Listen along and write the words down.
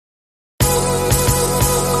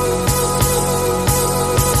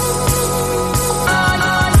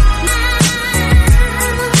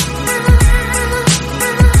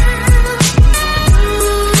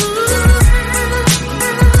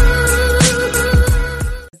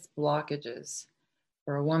blockages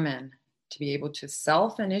for a woman to be able to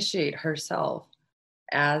self-initiate herself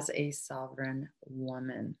as a sovereign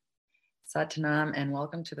woman. Satnam, and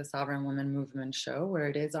welcome to the Sovereign Woman Movement Show, where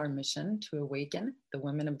it is our mission to awaken the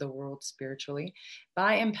women of the world spiritually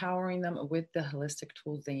by empowering them with the holistic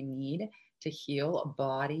tools they need to heal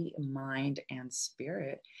body, mind, and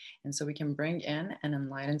spirit. And so we can bring in an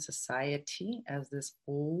enlightened society as this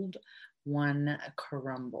old one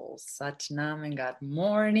crumbles. Satnam and good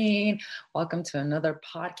morning. Welcome to another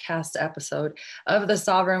podcast episode of the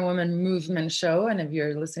Sovereign Woman Movement Show. And if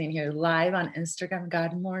you're listening here live on Instagram,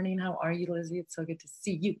 good morning. How are you, Lizzie? It's so good to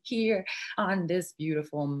see you here on this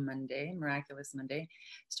beautiful Monday, miraculous Monday.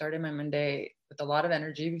 Started my Monday with a lot of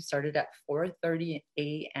energy. We started at 4:30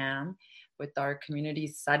 a.m. with our community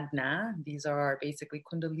sadhana. These are our basically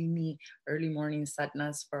Kundalini early morning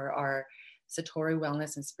sadhanas for our Satori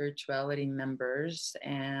Wellness and Spirituality members.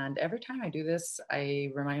 And every time I do this,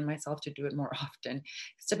 I remind myself to do it more often.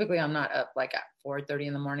 Because typically I'm not up like at 4:30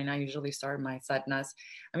 in the morning. I usually start my sadhanas.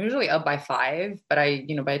 I'm usually up by 5, but by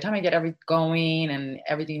the time I get everything going and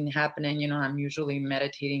everything happening, I'm usually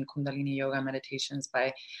meditating Kundalini yoga meditations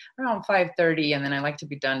by around 5:30. And then I like to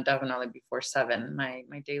be done definitely before 7. My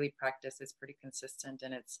daily practice is pretty consistent,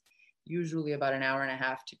 and it's usually about an hour and a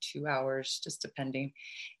half to 2 hours, just depending.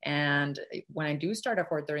 And when I do start at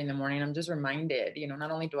 4:30 in the morning, I'm just reminded, not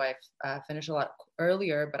only do I finish a lot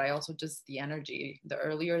earlier, but I also just the energy, the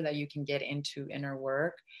earlier that you can get into inner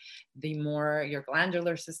work, the more your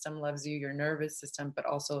glandular system loves you, your nervous system, but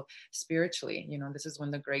also spiritually. This is when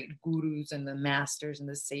the great gurus and the masters and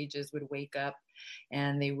the sages would wake up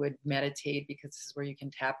and they would meditate, because this is where you can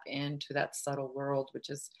tap into that subtle world, which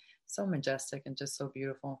is so majestic and just so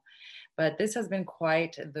beautiful. But this has been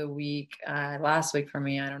quite the week. Last week for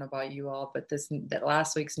me, I don't know about you all, but that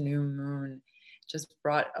last week's new moon just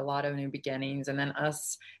brought a lot of new beginnings. And then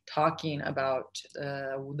us talking about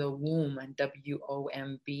the womb, and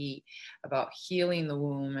WOMB, about healing the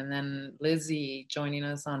womb. And then Lizzie joining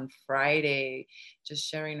us on Friday, just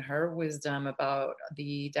sharing her wisdom about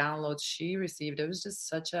the downloads she received. It was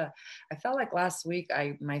just I felt like last week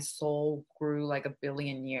my soul grew like 1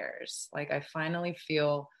 billion years. Like I finally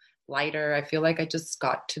feel lighter. I feel like I just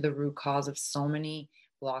got to the root cause of so many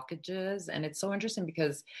blockages. And it's so interesting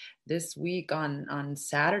because this week on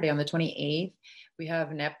Saturday, on the 28th, we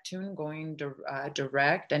have Neptune going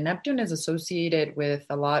direct. And Neptune is associated with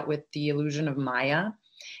a lot with the illusion of Maya.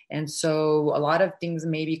 And so a lot of things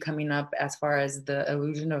may be coming up as far as the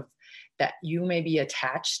illusion of that you may be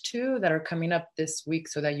attached to that are coming up this week,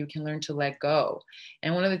 so that you can learn to let go.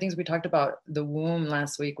 And one of the things we talked about the womb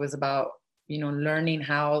last week was about learning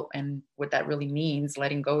how and what that really means,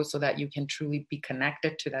 letting go, so that you can truly be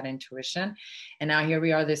connected to that intuition. And now here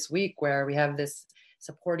we are this week where we have this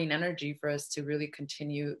supporting energy for us to really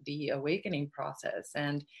continue the awakening process.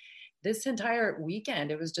 And this entire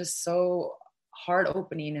weekend, it was just so heart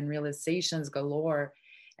opening and realizations galore.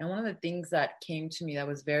 And one of the things that came to me that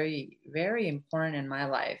was very, very important in my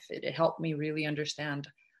life, it helped me really understand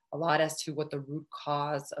a lot as to what the root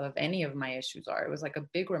cause of any of my issues are. It was like a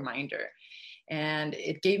big reminder. And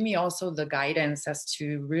it gave me also the guidance as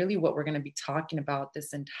to really what we're going to be talking about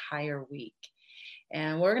this entire week.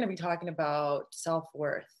 And we're going to be talking about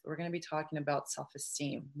self-worth. We're going to be talking about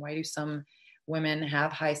self-esteem. Why do some women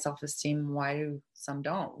have high self-esteem? Why do some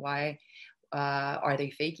don't? Why are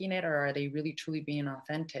they faking it, or are they really truly being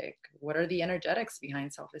authentic? What are the energetics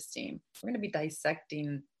behind self-esteem? We're going to be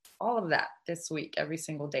dissecting all of that this week, every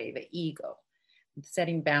single day. The ego,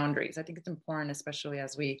 setting boundaries. I think it's important, especially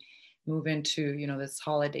as we move into this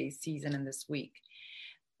holiday season and this week.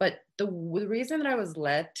 But the reason that I was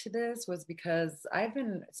led to this was because I've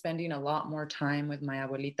been spending a lot more time with my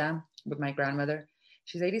abuelita, with my grandmother.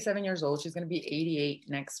 She's 87 years old. She's going to be 88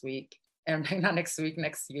 next week. And not next week,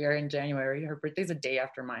 next year in January. Her birthday's a day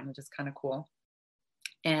after mine, which is kind of cool.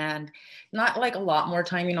 And not like a lot more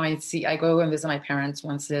time. I go and visit my parents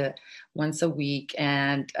once a week.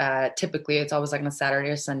 And typically it's always like on a Saturday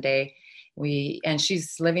or Sunday. And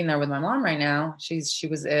she's living there with my mom right now. She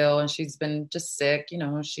was ill and she's been just sick.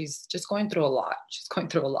 She's just going through a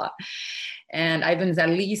lot. And I've been at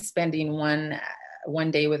least spending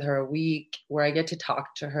one day with her a week where I get to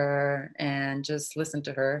talk to her and just listen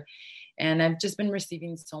to her. And I've just been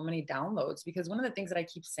receiving so many downloads, because one of the things that I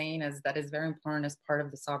keep saying is that is very important as part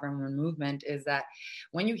of the Sovereign Woman movement is that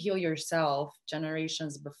when you heal yourself,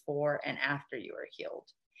 generations before and after you are healed.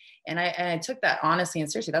 And I took that honestly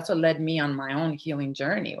and seriously. That's what led me on my own healing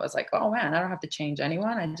journey, was like, oh man, I don't have to change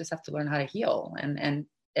anyone. I just have to learn how to heal. And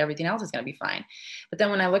everything else is going to be fine. But then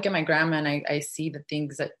when I look at my grandma and I see the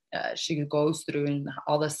things that she goes through and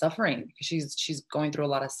all the suffering, she's going through a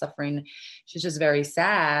lot of suffering. She's just very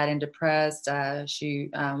sad and depressed.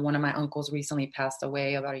 One of my uncles recently passed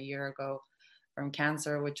away about a year ago from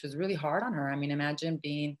cancer, which was really hard on her. I mean, imagine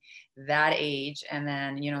being that age and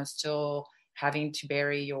then, still having to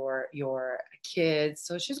bury your kids.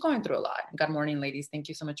 So she's going through a lot. Good morning, ladies. Thank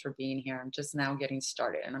you so much for being here. I'm just now getting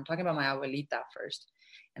started. And I'm talking about my abuelita first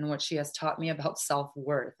and what she has taught me about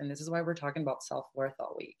self-worth. And this is why we're talking about self-worth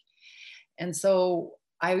all week. And so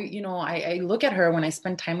I look at her when I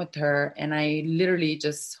spend time with her and I literally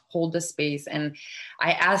just hold the space. And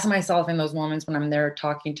I ask myself in those moments when I'm there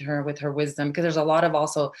talking to her with her wisdom, because there's a lot of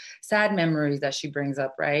also sad memories that she brings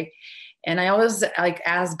up, right? And I always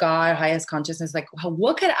ask God, highest consciousness,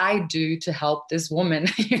 what could I do to help this woman?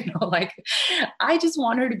 I just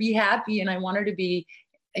want her to be happy and I want her to be,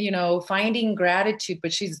 finding gratitude,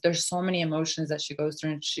 but there's so many emotions that she goes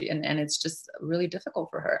through and it's just really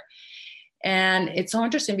difficult for her. And it's so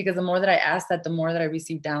interesting because the more that I ask that, the more that I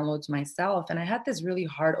receive downloads myself. And I had this really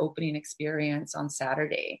heart opening experience on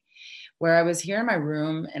Saturday where I was here in my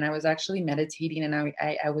room and I was actually meditating and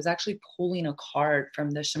I was actually pulling a card from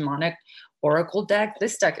the shamanic oracle deck.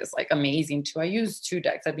 This deck is amazing too. I use 2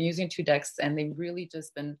 decks. I've been using 2 decks and they've really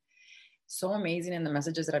just been so amazing in the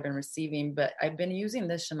messages that I've been receiving. But I've been using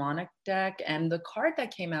this shamanic deck and the card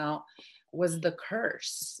that came out was the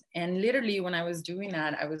curse. And literally when I was doing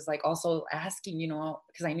that, I was also asking,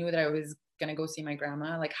 because I knew that I was going to go see my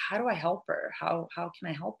grandma, how do I help her? How can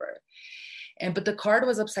I help her? But the card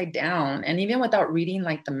was upside down. And even without reading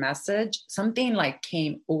the message, something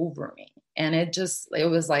came over me. And it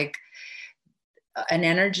was an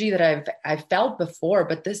energy that I've felt before,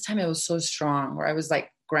 but this time it was so strong where I was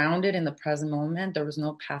grounded in the present moment. There was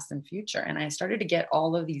no past and future. And I started to get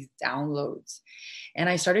all of these downloads and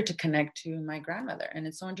I started to connect to my grandmother. And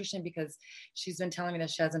it's so interesting because she's been telling me that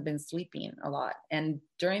she hasn't been sleeping a lot. And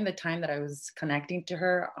during the time that I was connecting to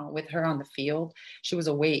her with her on the field, she was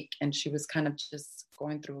awake and she was kind of just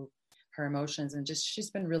going through her emotions and she's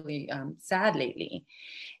been really sad lately.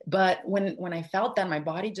 But when I felt that, my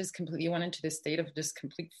body just completely went into this state of just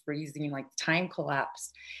complete freezing, time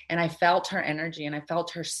collapsed. And I felt her energy and I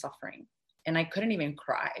felt her suffering. And I couldn't even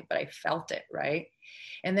cry, but I felt it, right?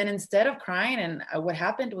 And then instead of crying, and what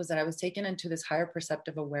happened was that I was taken into this higher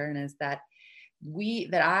perceptive awareness that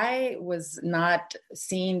I was not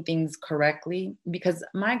seeing things correctly because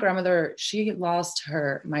my grandmother, she lost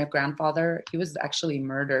my grandfather. He was actually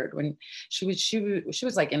murdered when she was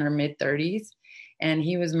in her mid 30s and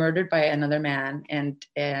he was murdered by another man. And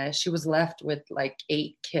she was left with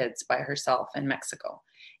 8 kids by herself in Mexico.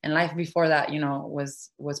 And life before that,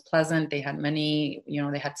 was pleasant. They had many,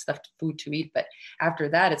 they had food to eat. But after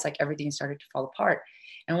that, it's everything started to fall apart.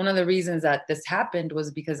 And one of the reasons that this happened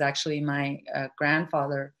was because actually my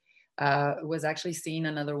grandfather was actually seeing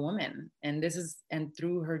another woman. And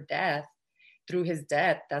through his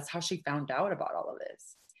death, that's how she found out about all of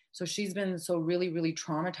this. So she's been so really, really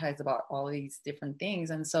traumatized about all of these different things.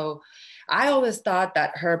 And so I always thought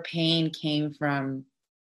that her pain came from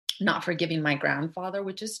not forgiving my grandfather,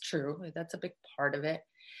 which is true. That's a big part of it.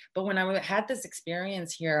 But when I had this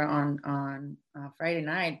experience here on Friday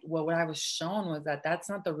night, what I was shown was that that's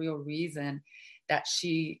not the real reason that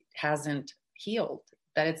she hasn't healed,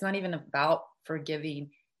 that it's not even about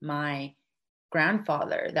forgiving my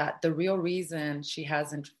grandfather, that the real reason she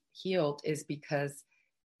hasn't healed is because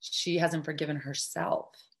she hasn't forgiven herself.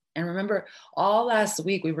 And remember, all last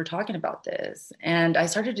week we were talking about this and I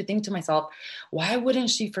started to think to myself, why wouldn't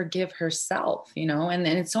she forgive herself? And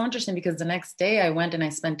it's so interesting because the next day I went and I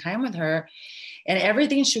spent time with her and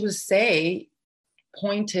everything she would say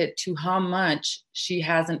pointed to how much she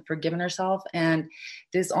hasn't forgiven herself. And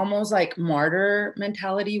this almost martyr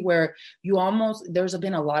mentality where there's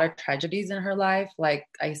been a lot of tragedies in her life. Like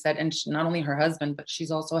I said, and not only her husband, but she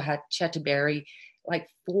had to bury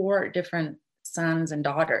 4 different sons and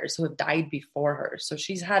daughters who have died before her. So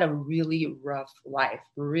she's had a really rough life,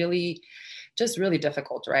 really, just really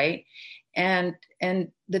difficult, right? And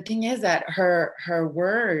the thing is that her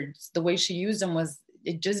words, the way she used them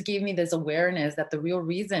it just gave me this awareness that the real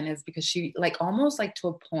reason is because she almost to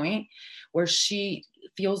a point where she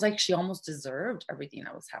feels like she almost deserved everything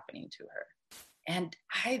that was happening to her. And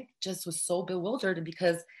I just was so bewildered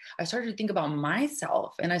because I started to think about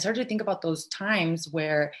myself and I started to think about those times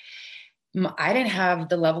where I didn't have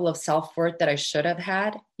the level of self-worth that I should have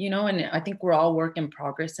had, and I think we're all work in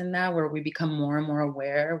progress in that, where we become more and more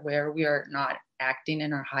aware, where we are not acting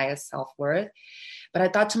in our highest self-worth. But I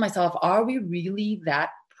thought to myself, are we really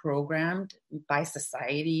that programmed by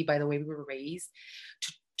society, by the way we were raised,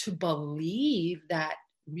 to believe that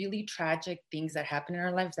really tragic things that happen in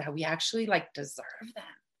our lives, that we actually like deserve them.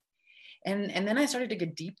 And then I started to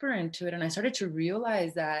get deeper into it, and I started to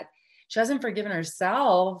realize that she hasn't forgiven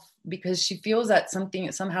herself because she feels that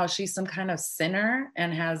somehow she's some kind of sinner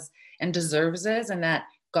and deserves this, and that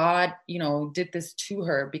God, did this to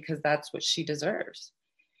her because that's what she deserves.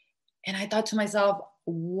 And I thought to myself,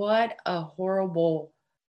 what a horrible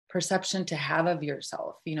perception to have of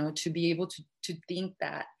yourself, to be able to think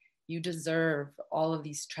that you deserve all of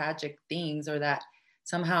these tragic things, or that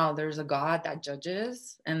somehow there's a God that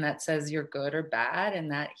judges and that says you're good or bad,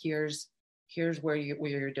 and that here's where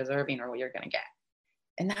you're deserving or what you're going to get.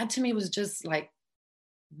 And that to me was just like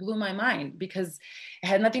blew my mind, because it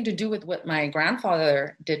had nothing to do with what my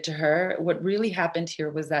grandfather did to her. What really happened here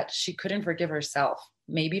was that she couldn't forgive herself,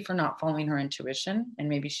 maybe for not following her intuition, and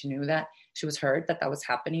maybe she knew that she was hurt, that was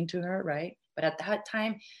happening to her, right? But at that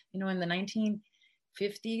time, in the 1950s,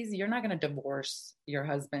 you're not going to divorce your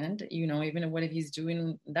husband, even what if he's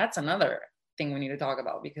doing, that's another thing we need to talk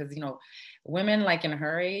about, because women like in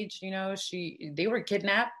her age, they were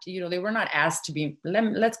kidnapped, they were not asked to be,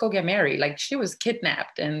 let's go get married. Like, she was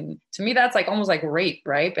kidnapped, and to me that's like almost like rape,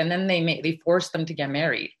 right? And then they forced them to get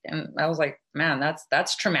married, and I was like, man,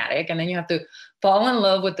 that's traumatic. And then you have to fall in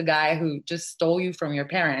love with the guy who just stole you from your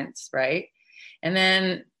parents, right? And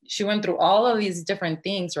then she went through all of these different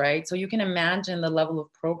things, right? So you can imagine the level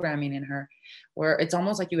of programming in her, where it's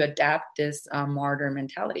almost like you adapt this martyr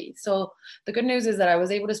mentality. So the good news is that I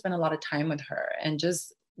was able to spend a lot of time with her, and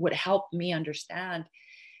just what helped me understand,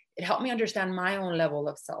 it helped me understand my own level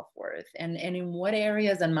of self-worth, and in what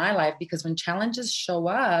areas in my life, because when challenges show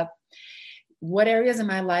up, what areas in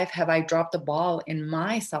my life have I dropped the ball in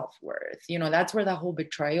my self-worth? That's where the whole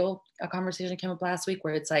betrayal conversation came up last week,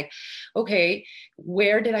 where it's like, okay,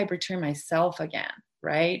 where did I betray myself again?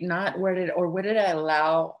 Right? Not how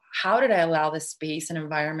did I allow the space and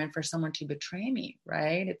environment for someone to betray me?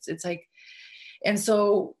 Right? It's like, and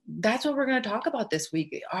so that's what we're going to talk about this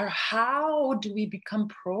week, are how do we become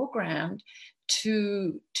programmed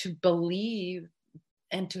to believe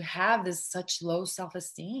and to have this such low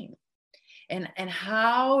self-esteem? And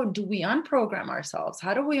how do we unprogram ourselves?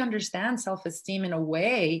 How do we understand self-esteem in a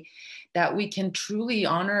way that we can truly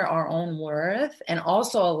honor our own worth, and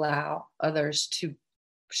also allow others to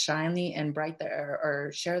shine and bright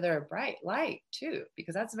or share their bright light too,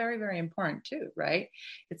 because that's very, very important too, right?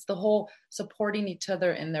 It's the whole supporting each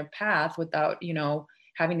other in their path without,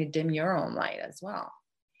 having to dim your own light as well.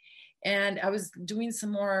 And I was doing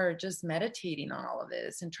some more just meditating on all of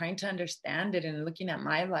this and trying to understand it, and looking at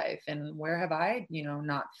my life and where have I,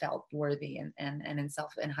 not felt worthy and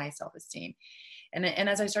in high self-esteem. And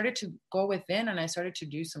as I started to go within and I started to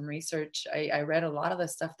do some research, I read a lot of the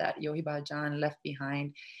stuff that Yogi Bhajan left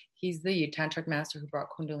behind. He's the tantric master who brought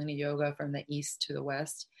Kundalini yoga from the East to the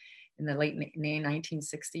West in the late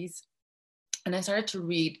 1960s. And I started to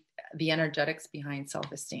read the energetics behind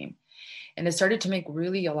self-esteem. And it started to make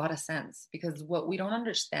really a lot of sense, because what we don't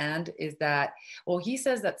understand is that, well, he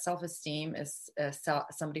says that self-esteem is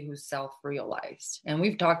somebody who's self-realized. And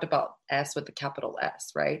we've talked about S with the capital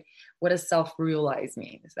S, right? What does self-realize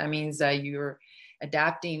mean? That means that you're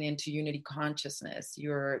adapting into unity consciousness.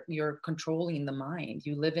 You're controlling the mind.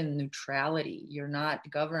 You live in neutrality. You're not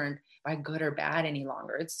governed by good or bad any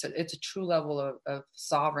longer. It's a true level of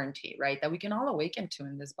sovereignty, right? That we can all awaken to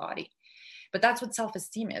in this body. But that's what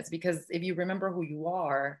self-esteem is, because if you remember who you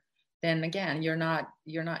are, then again, you're not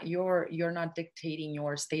dictating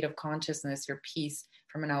your state of consciousness, your peace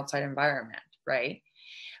from an outside environment, right?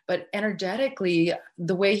 But energetically,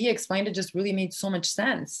 the way he explained it just really made so much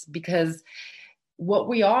sense, because what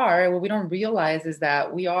we don't realize is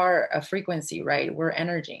that we are a frequency, right? We're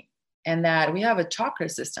energy. And that we have a chakra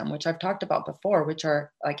system, which I've talked about before, which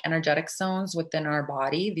are like energetic zones within our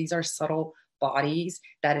body. These are subtle bodies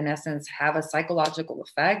that in essence have a psychological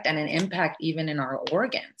effect and an impact even in our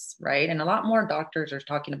organs, right? And a lot more doctors are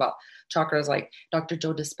talking about chakras, like Dr.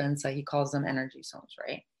 Joe Dispenza, he calls them energy zones,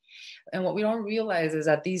 right? And what we don't realize is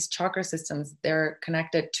that these chakra systems, they're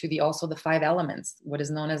connected to also the 5 elements, what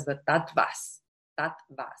is known as the tattvas.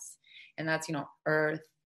 And that's, earth,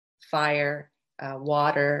 fire,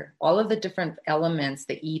 water, all of the different elements,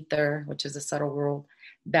 the ether, which is a subtle world,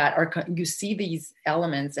 that you see these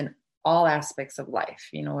elements in all aspects of life,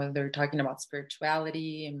 whether they're talking about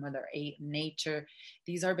spirituality and whether nature,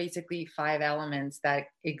 these are basically 5 elements that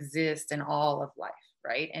exist in all of life,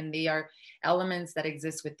 right? And they are elements that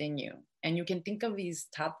exist within you. And you can think of these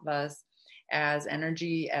tattvas as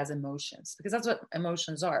energy, as emotions, because that's what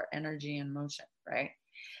emotions are, energy and motion, right?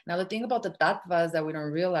 Now, the thing about the tattvas that we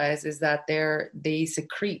don't realize is that they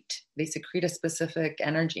secrete a specific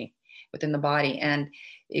energy within the body, and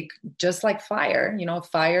it, just like fire,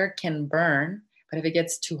 fire can burn, but if it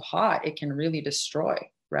gets too hot, it can really destroy,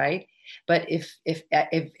 right? But if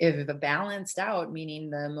balanced out, meaning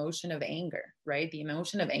the emotion of anger, right? The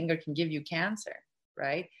emotion of anger can give you cancer,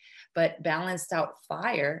 right? But balanced out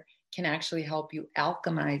fire can actually help you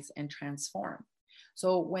alchemize and transform.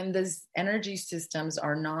 So when these energy systems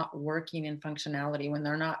are not working in functionality, when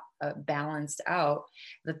they're not balanced out,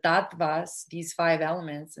 the tattvas, these five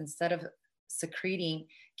elements, instead of secreting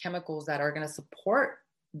chemicals that are going to support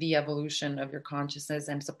the evolution of your consciousness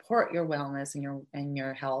and support your wellness and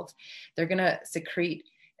your health, they're going to secrete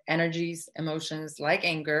energies, emotions like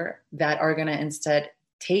anger that are going to instead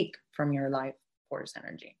take from your life force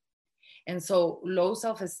energy. And so low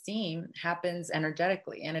self-esteem happens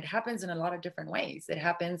energetically, and it happens in a lot of different ways. It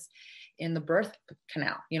happens in the birth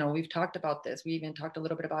canal. We've talked about this. We even talked a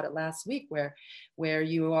little bit about it last week, where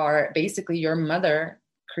you are basically, your mother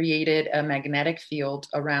created a magnetic field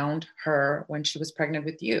around her when she was pregnant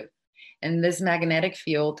with you. And this magnetic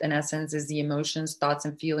field, in essence, is the emotions, thoughts,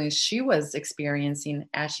 and feelings she was experiencing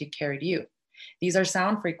as she carried you. These are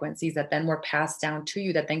sound frequencies that then were passed down to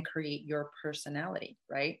you that then create your personality,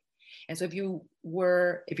 right? And so if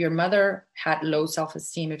your mother had low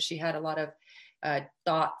self-esteem, if she had a lot of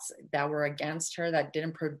thoughts that were against her, that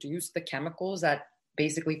didn't produce the chemicals that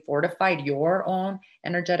basically fortified your own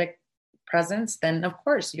energetic presence, then of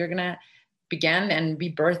course you're going to begin and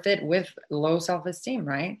be birthed with low self-esteem,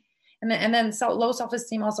 right? And then low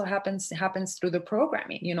self-esteem also happens through the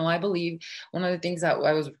programming. I believe one of the things that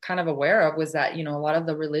I was kind of aware of was that, a lot of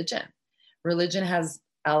the religion has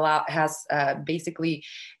basically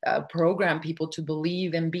programmed people to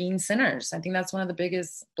believe in being sinners. I think that's one of the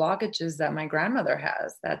biggest blockages that my grandmother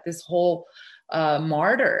has, that this whole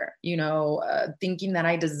martyr, thinking that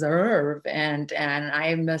I deserve and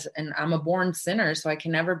I'm a born sinner, so I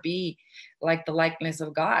can never be like the likeness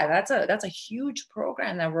of God. That's a huge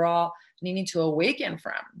program that we're all needing to awaken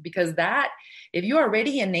from, because that, if you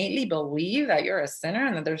already innately believe that you're a sinner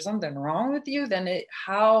and that there's something wrong with you, then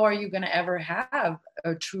how are you going to ever have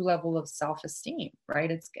a true level of self-esteem,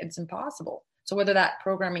 right? It's impossible. So whether that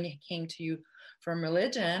programming came to you from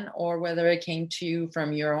religion, or whether it came to you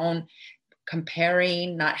from your own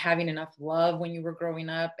comparing, not having enough love when you were growing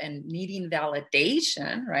up, and needing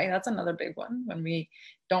validation, right? That's another big one. When we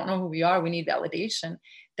don't know who we are, we need validation.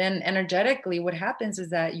 Then energetically, what happens is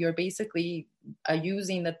that you're basically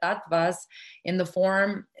using the tattvas in the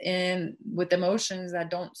form with emotions that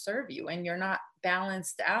don't serve you, and you're not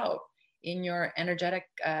balanced out in your energetic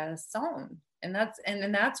zone. And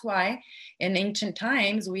that's why in ancient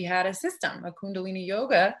times we had a system, a Kundalini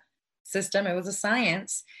yoga system. It was a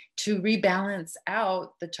science to rebalance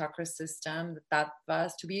out the chakra system, the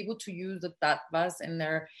tattvas, to be able to use the tattvas in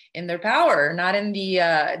their power, not in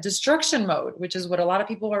the destruction mode, which is what a lot of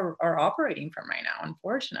people are operating from right now,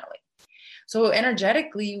 unfortunately. So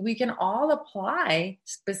energetically, we can all apply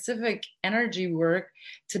specific energy work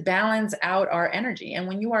to balance out our energy. And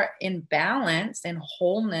when you are in balance and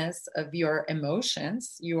wholeness of your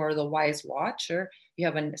emotions, you are the wise watcher. You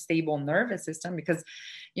have a stable nervous system, because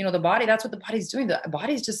the body, that's what the body's doing. The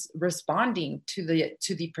body's just responding to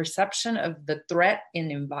the perception of the threat in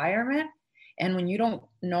the environment. And when you don't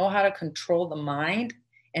know how to control the mind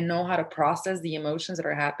and know how to process the emotions that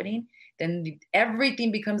are happening, then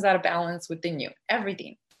everything becomes out of balance within you,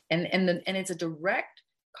 everything. And it's a direct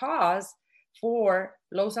cause for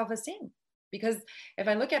low self-esteem. Because if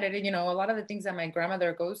I look at it, a lot of the things that my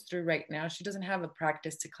grandmother goes through right now, she doesn't have a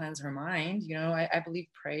practice to cleanse her mind. I believe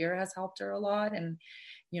prayer has helped her a lot. And,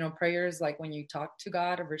 prayers, like when you talk to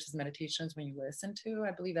God, versus meditations when you listen to,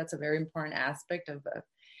 I believe that's a very important aspect of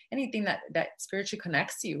anything that spiritually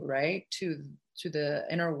connects you, right, to the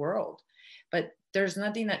inner world. But there's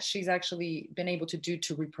nothing that she's actually been able to do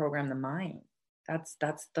to reprogram the mind.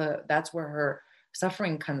 That's where her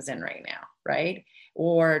suffering comes in right now, right?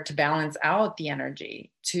 Or to balance out the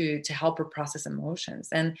energy, to help her process emotions.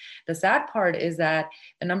 And the sad part is that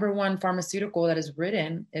the number one pharmaceutical that is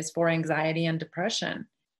written is for anxiety and depression.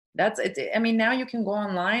 Now you can go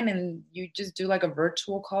online and you just do like a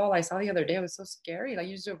virtual call. I saw the other day, it was so scary. Like,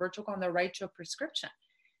 you just do a virtual call and they'll write you a prescription.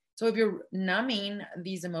 So if you're numbing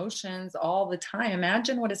these emotions all the time,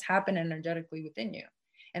 imagine what has happened energetically within you.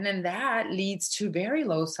 And then that leads to very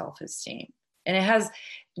low self-esteem. And it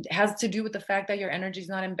has to do with the fact that your energy is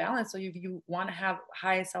not in balance. So if you want to have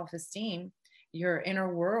high self-esteem, your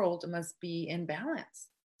inner world must be in balance.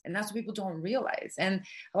 And that's what people don't realize. And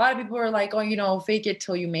a lot of people are like, oh, fake it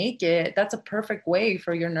till you make it. That's a perfect way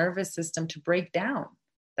for your nervous system to break down.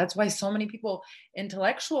 That's why so many people,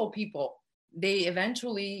 intellectual people, they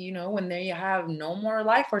eventually, when they have no more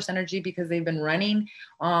life force energy because they've been running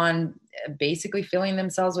on basically filling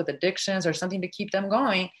themselves with addictions or something to keep them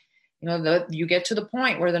going, you get to the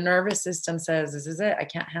point where the nervous system says, this is it, I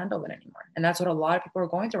can't handle it anymore. And that's what a lot of people are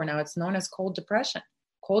going through right now. It's known as cold depression.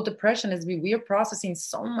 Cold depression is we are processing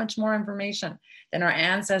so much more information than our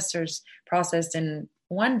ancestors processed in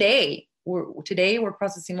one day. Today we're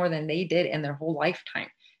processing more than they did in their whole lifetime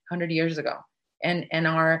 100 years ago. And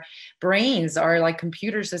our brains are like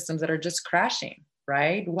computer systems that are just crashing,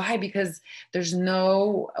 right? Why? Because there's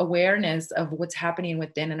no awareness of what's happening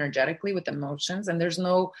within energetically with emotions, and there's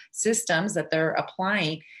no systems that they're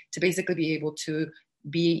applying to basically be able to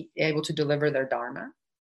deliver their dharma,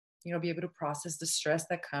 be able to process the stress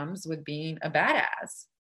that comes with being a badass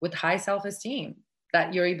with high self-esteem,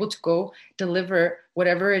 that you're able to go deliver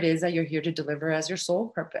whatever it is that you're here to deliver as your soul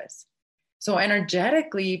purpose. So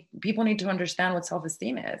energetically, people need to understand what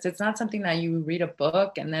self-esteem is. It's not something that you read a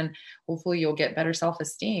book and then hopefully you'll get better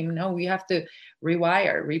self-esteem. No, we have to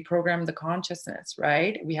reprogram the consciousness,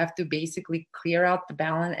 right? We have to basically clear out the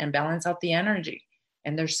balance and balance out the energy.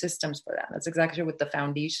 And there's systems for that. That's exactly what the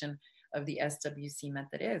foundation of the SWC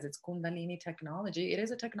method is. It's Kundalini technology. It is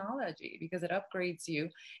a technology because it upgrades you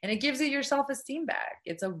and it gives you your self-esteem back.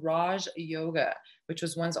 It's a Raj Yoga, which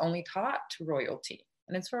was once only taught to royalty.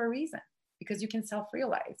 And it's for a reason, because you can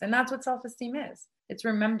self-realize. And that's what self-esteem is. It's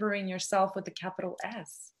remembering yourself with the capital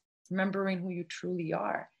S, remembering who you truly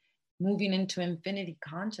are, moving into infinity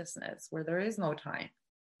consciousness where there is no time.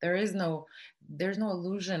 There's no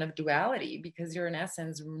illusion of duality, because you're in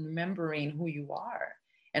essence remembering who you are.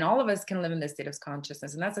 And all of us can live in this state of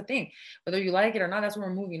consciousness. And that's the thing, whether you like it or not, that's what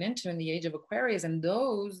we're moving into in the age of Aquarius. And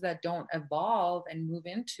those that don't evolve and move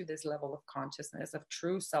into this level of consciousness, of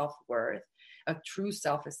true self-worth, of true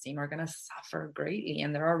self-esteem, are going to suffer greatly.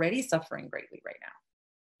 And they're already suffering greatly right now.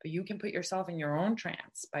 But you can put yourself in your own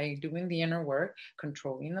trance by doing the inner work,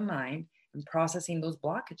 controlling the mind, and processing those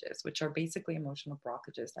blockages, which are basically emotional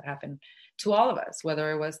blockages that happen to all of us, whether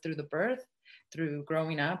it was through the birth, through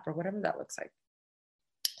growing up, or whatever that looks like.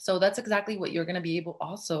 So that's exactly what you're going to be able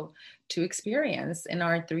also to experience in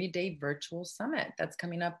our 3-day virtual summit that's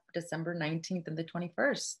coming up December 19th and the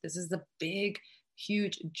 21st. This is the big,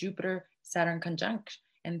 huge Jupiter-Saturn conjunction,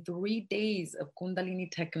 and 3 days of Kundalini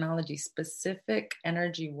technology, specific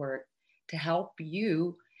energy work to help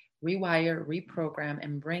you rewire, reprogram,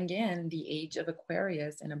 and bring in the age of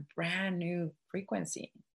Aquarius in a brand new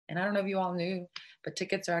frequency. And I don't know if you all knew, but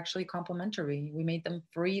tickets are actually complimentary. We made them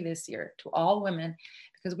free this year to all women,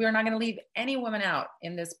 because we are not going to leave any women out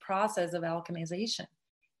in this process of alchemization.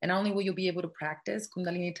 And not only will you be able to practice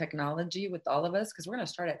Kundalini technology with all of us, because we're going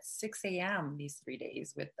to start at 6 a.m. these 3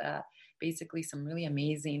 days with basically some really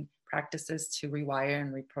amazing practices to rewire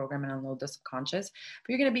and reprogram and unload the subconscious. But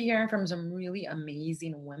you're going to be hearing from some really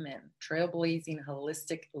amazing women, trailblazing,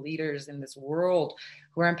 holistic leaders in this world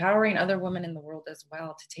who are empowering other women in the world as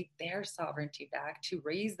well to take their sovereignty back, to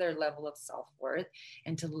raise their level of self-worth,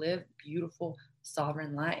 and to live beautiful,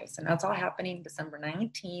 sovereign lives. And that's all happening December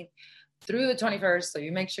 19th through the 21st. So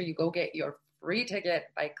you make sure you go get your free ticket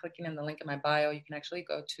by clicking in the link in my bio. You can actually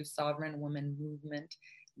go to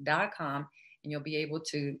sovereignwomanmovement.com and you'll be able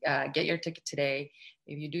to get your ticket today.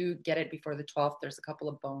 If you do get it before the 12th, there's a couple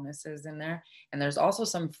of bonuses in there. And there's also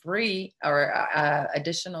some free or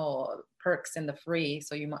additional perks in the free.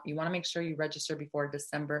 So you want to make sure you register before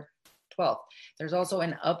December 12th. There's also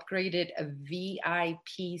an upgraded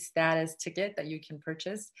VIP status ticket that you can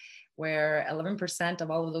purchase, where 11% of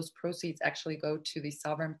all of those proceeds actually go to the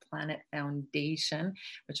Sovereign Planet Foundation,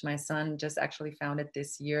 which my son just actually founded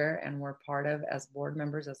this year and we're part of as board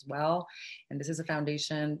members as well. And this is a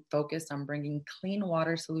foundation focused on bringing clean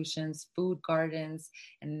water solutions, food gardens,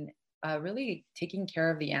 and really taking care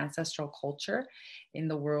of the ancestral culture in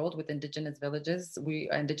the world with indigenous villages.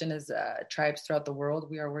 Indigenous tribes throughout the world.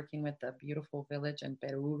 We are working with a beautiful village in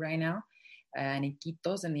Peru right now, in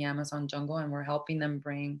Iquitos in the Amazon jungle, and we're helping them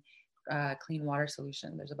bring clean water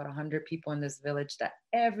solution. There's about 100 people in this village that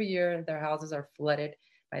every year their houses are flooded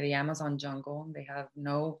by the Amazon jungle. They have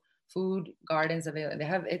no food gardens available.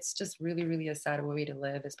 It's just really, really a sad way to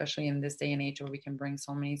live, especially in this day and age where we can bring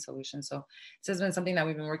so many solutions. So this has been something that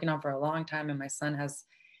we've been working on for a long time, and my son has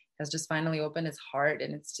just finally opened his heart,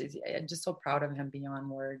 and I'm just so proud of him beyond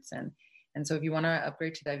words. And so if you want to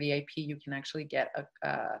upgrade to that VIP, you can actually get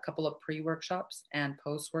a couple of pre-workshops and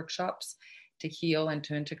post-workshops to heal and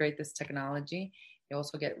to integrate this technology. You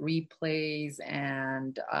also get replays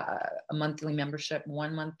and a monthly membership,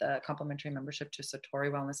 1 month complimentary membership to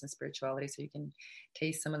Satori Wellness and Spirituality. So you can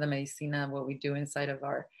taste some of the medicina, what we do inside of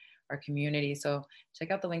our our community. So check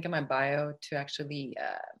out the link in my bio to actually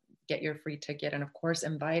get your free ticket. And of course,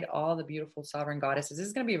 invite all the beautiful sovereign goddesses. This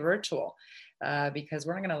is going to be virtual because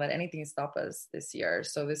we're not going to let anything stop us this year.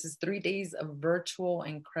 So this is 3 days of virtual,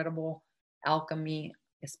 incredible alchemy,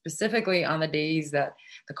 specifically on the days that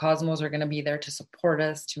the cosmos are going to be there to support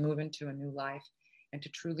us to move into a new life and to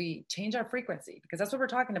truly change our frequency, because that's what we're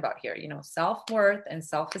talking about here. Self-worth and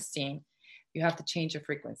self-esteem. You have to change your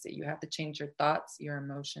frequency. You have to change your thoughts, your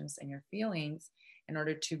emotions, and your feelings in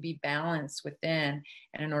order to be balanced within,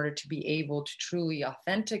 and in order to be able to truly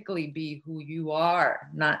authentically be who you are,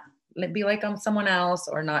 not be like someone else,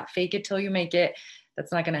 or not fake it till you make it.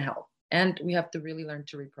 That's not going to help. And we have to really learn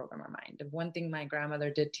to reprogram our mind. The one thing my grandmother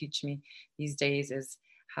did teach me these days is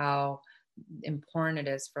how important it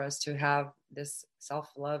is for us to have this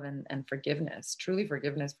self-love and forgiveness, truly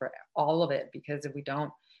forgiveness for all of it. Because if we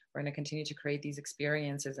don't, we're going to continue to create these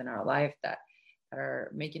experiences in our life that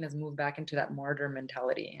are making us move back into that martyr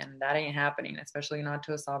mentality. And that ain't happening, especially not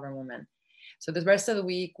to a sovereign woman. So the rest of the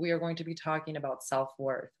week, we are going to be talking about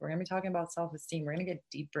self-worth. We're going to be talking about self-esteem. We're going to get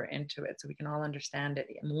deeper into it so we can all understand it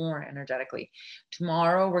more energetically.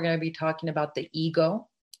 Tomorrow, we're going to be talking about the ego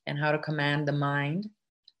and how to command the mind.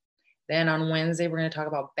 Then on Wednesday, we're going to talk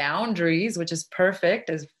about boundaries, which is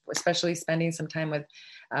perfect, especially spending some time with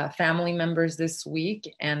family members this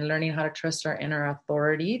week and learning how to trust our inner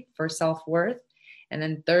authority for self-worth. And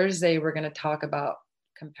then Thursday, we're going to talk about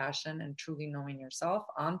compassion and truly knowing yourself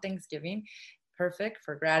on Thanksgiving. Perfect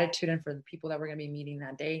for gratitude and for the people that we're going to be meeting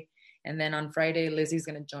that day. And then on Friday, Lizzie's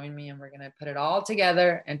going to join me and we're going to put it all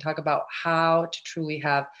together and talk about how to truly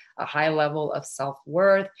have a high level of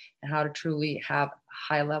self-worth and how to truly have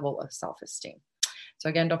a high level of self-esteem. So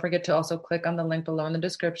again, don't forget to also click on the link below in the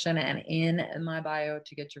description and in my bio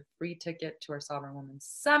to get your free ticket to our Sovereign Woman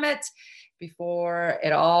Summit before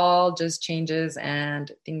it all just changes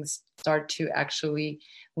and things start to actually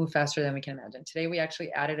move faster than we can imagine. Today, we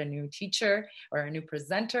actually added a new teacher or a new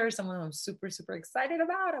presenter, someone I'm super, super excited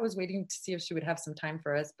about. I was waiting to see if she would have some time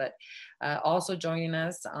for us, but also joining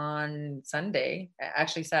us on Sunday,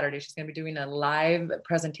 actually Saturday, she's going to be doing a live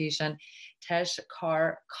presentation. Tesh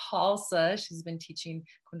Kar Khalsa. She's been teaching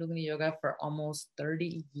Kundalini Yoga for almost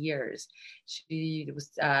 30 years. She was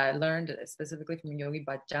learned specifically from Yogi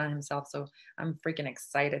Bhajan himself. So I'm freaking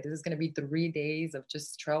excited. This is going to be 3 days of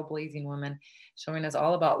just trailblazing women showing us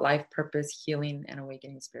all about life, purpose, healing, and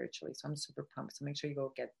awakening spiritually. So I'm super pumped. So make sure you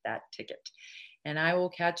go get that ticket. And I will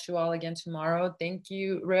catch you all again tomorrow. Thank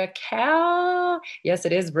you, Raquel. Yes,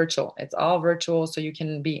 it is virtual. It's all virtual, so you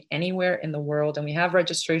can be anywhere in the world. And we have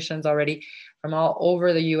registrations already from all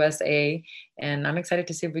over the USA. And I'm excited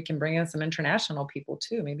to see if we can bring in some international people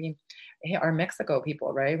too. Maybe our Mexico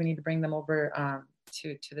people, right? We need to bring them over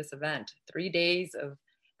to this event. 3 days of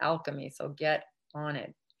alchemy. So get on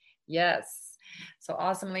it. Yes. So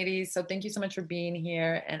awesome, ladies. So thank you so much for being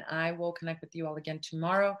here. And I will connect with you all again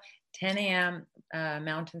tomorrow, 10 a.m.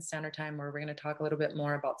 Mountain Standard Time, where we're going to talk a little bit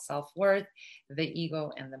more about self-worth, the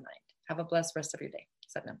ego, and the mind. Have a blessed rest of your day.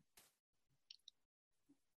 Satnam.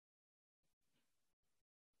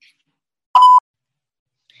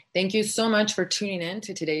 Thank you so much for tuning in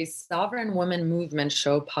to today's Sovereign Woman Movement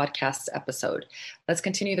Show podcast episode. Let's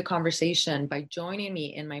continue the conversation by joining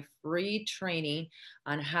me in my free training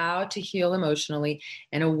on how to heal emotionally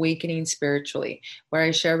and awakening spiritually, where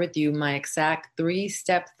I share with you my exact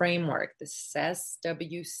 3-step framework, the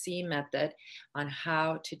SWC method, on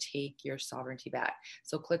how to take your sovereignty back.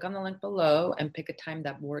 So click on the link below and pick a time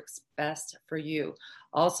that works best for you.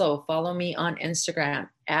 Also, follow me on Instagram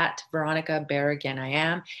at Veronica Berrigan, I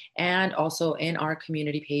am, and also in our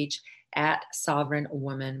community page at Sovereign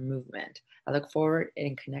Woman Movement. I look forward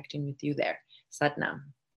in connecting with you there. Satnam.